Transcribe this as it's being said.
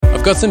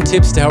I've got some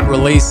tips to help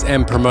release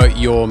and promote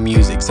your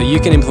music, so you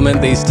can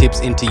implement these tips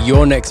into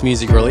your next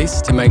music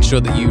release to make sure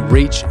that you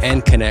reach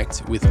and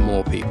connect with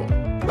more people.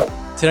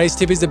 Today's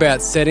tip is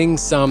about setting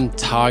some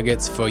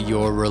targets for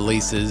your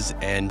releases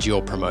and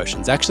your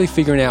promotions. Actually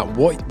figuring out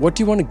what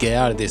do you want to get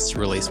out of this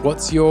release?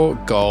 What's your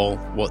goal?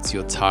 What's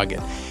your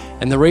target?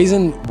 And the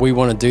reason we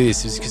want to do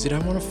this is because you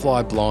don't want to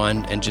fly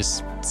blind and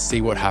just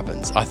see what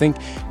happens. I think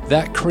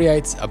that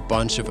creates a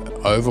bunch of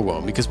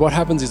overwhelm, because what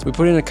happens is we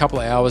put in a couple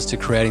of hours to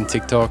creating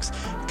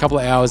TikToks, a couple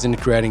of hours into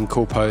creating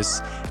cool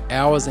posts,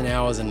 hours and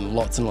hours and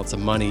lots of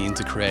money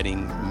into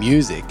creating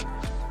music.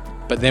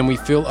 But then we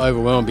feel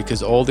overwhelmed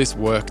because all this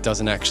work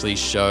doesn't actually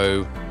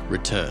show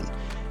return.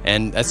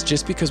 And that's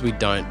just because we're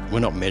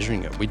not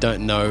measuring it. We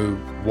don't know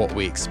what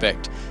we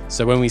expect.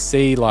 So when we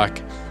see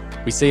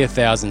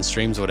 1,000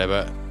 streams or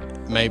whatever,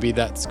 maybe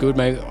that's good,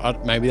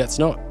 maybe that's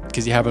not,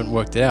 because you haven't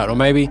worked it out. Or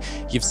maybe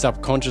you've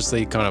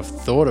subconsciously kind of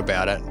thought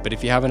about it, but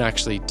if you haven't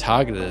actually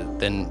targeted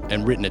it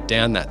and written it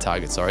down, that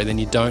target, then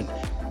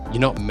you're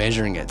not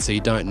measuring it, so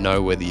you don't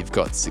know whether you've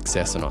got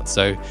success or not.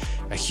 So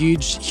a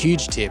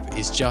huge tip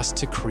is just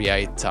to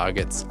create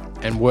targets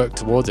and work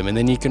towards them. And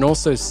then you can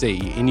also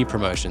see in your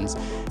promotions,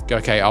 go,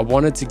 okay, I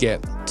wanted to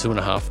get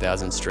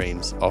 2,500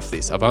 streams off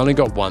this. I've only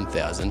got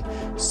 1,000.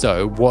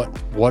 So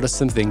what are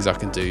some things I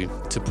can do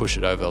to push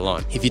it over the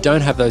line? If you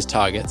don't have those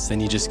targets, then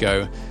you just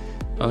go,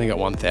 I only got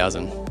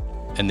 1,000.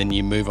 And then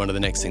you move on to the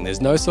next thing.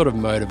 There's no sort of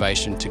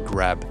motivation to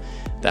grab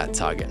that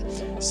target.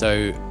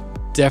 So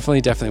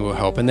definitely will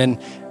help. And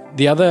then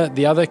the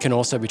other can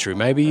also be true.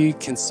 Maybe you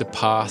can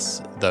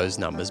surpass those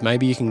numbers.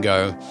 Maybe you can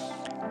go,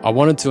 I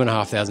wanted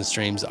 2,500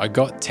 streams. I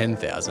got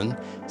 10,000.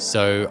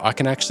 So I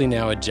can actually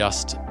now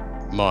adjust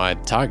my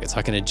targets.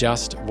 I can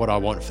adjust what I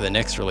want for the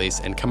next release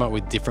and come up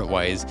with different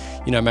ways.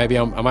 Maybe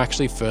I'm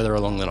actually further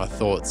along than I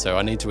thought. So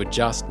I need to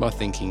adjust my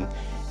thinking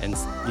and,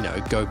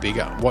 go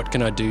bigger. What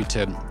can I do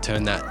to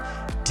turn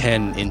that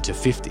 10 into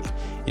 50?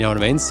 You know what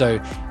I mean?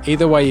 So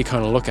either way you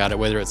kind of look at it,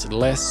 whether it's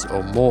less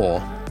or more,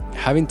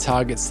 having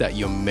targets that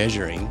you're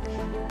measuring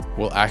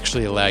will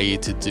actually allow you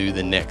to do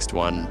the next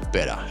one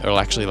better. It'll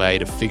actually allow you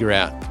to figure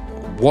out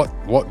what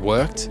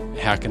worked,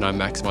 how can I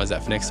maximize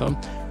that for next time,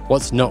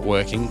 what's not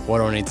working, what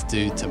do I need to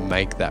do to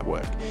make that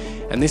work.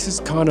 And this is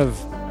kind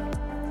of,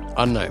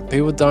 I don't know,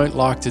 people don't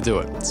like to do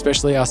it,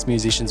 especially us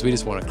musicians. We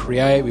just want to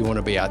create, we want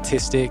to be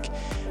artistic,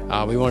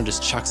 we want to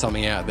just chuck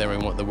something out there and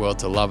we want the world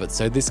to love it.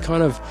 So this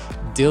kind of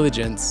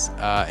diligence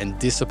and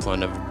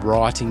discipline of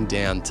writing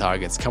down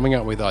targets, coming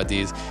up with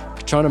ideas,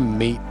 trying to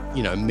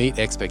meet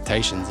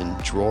expectations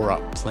and draw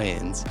up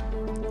plans,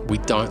 we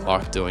don't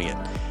like doing it.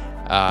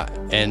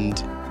 And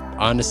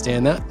I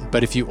understand that,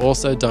 but if you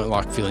also don't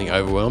like feeling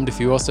overwhelmed, if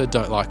you also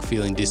don't like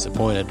feeling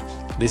disappointed,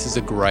 this is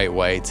a great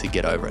way to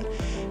get over it.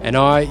 And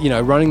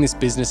running this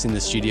business in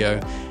the studio,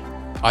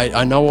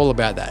 I know all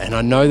about that. And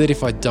I know that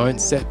if I don't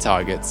set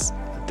targets,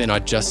 then I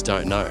just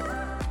don't know.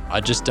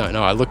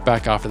 I look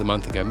back after the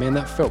month and go, man,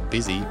 that felt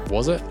busy,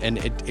 was it? And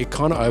it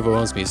kind of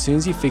overwhelms me. As soon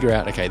as you figure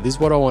out, okay, this is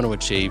what I want to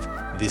achieve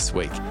this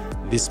week,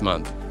 this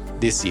month,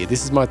 this year,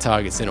 this is my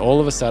targets, then all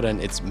of a sudden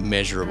it's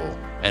measurable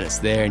and it's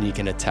there and you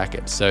can attack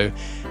it. So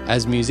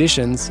as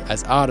musicians,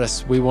 as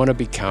artists, we want to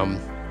become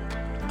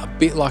a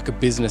bit like a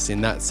business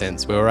in that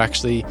sense, where we're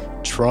actually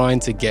trying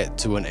to get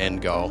to an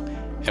end goal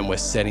and we're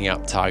setting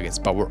up targets,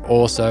 but we're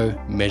also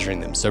measuring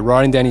them. So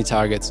writing down your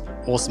targets,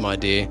 awesome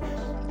idea.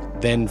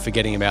 Then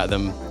forgetting about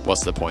them,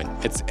 what's the point?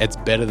 It's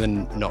better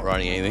than not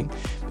writing anything.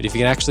 But if you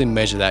can actually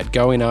measure that,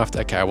 go in after,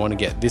 okay, I want to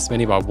get this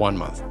many by 1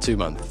 month, 2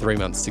 months, 3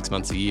 months, 6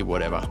 months, a year,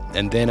 whatever,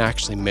 and then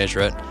actually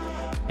measure it,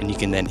 and you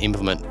can then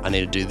implement, I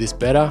need to do this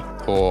better,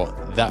 or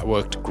that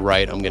worked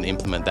great, I'm going to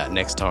implement that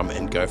next time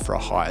and go for a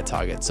higher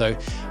target. So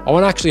I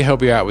want to actually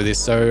help you out with this.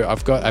 So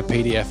I've got a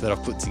PDF that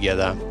I've put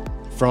together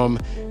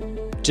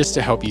just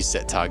to help you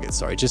set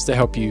targets, just to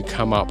help you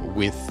come up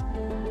with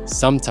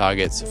some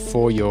targets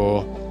for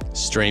your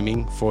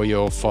streaming, for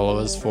your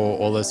followers, for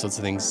all those sorts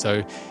of things.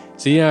 So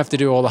you don't have to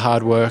do all the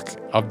hard work.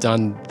 I've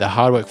done the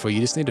hard work for you.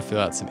 You just need to fill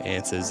out some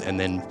answers and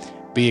then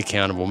be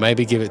accountable.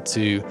 Maybe give it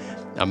to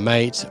a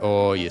mate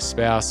or your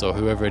spouse or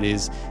whoever it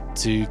is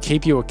to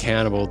keep you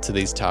accountable to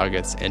these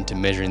targets and to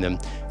measuring them.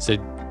 So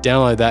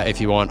download that if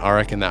you want. I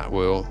reckon that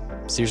will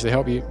seriously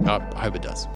help you. I hope it does.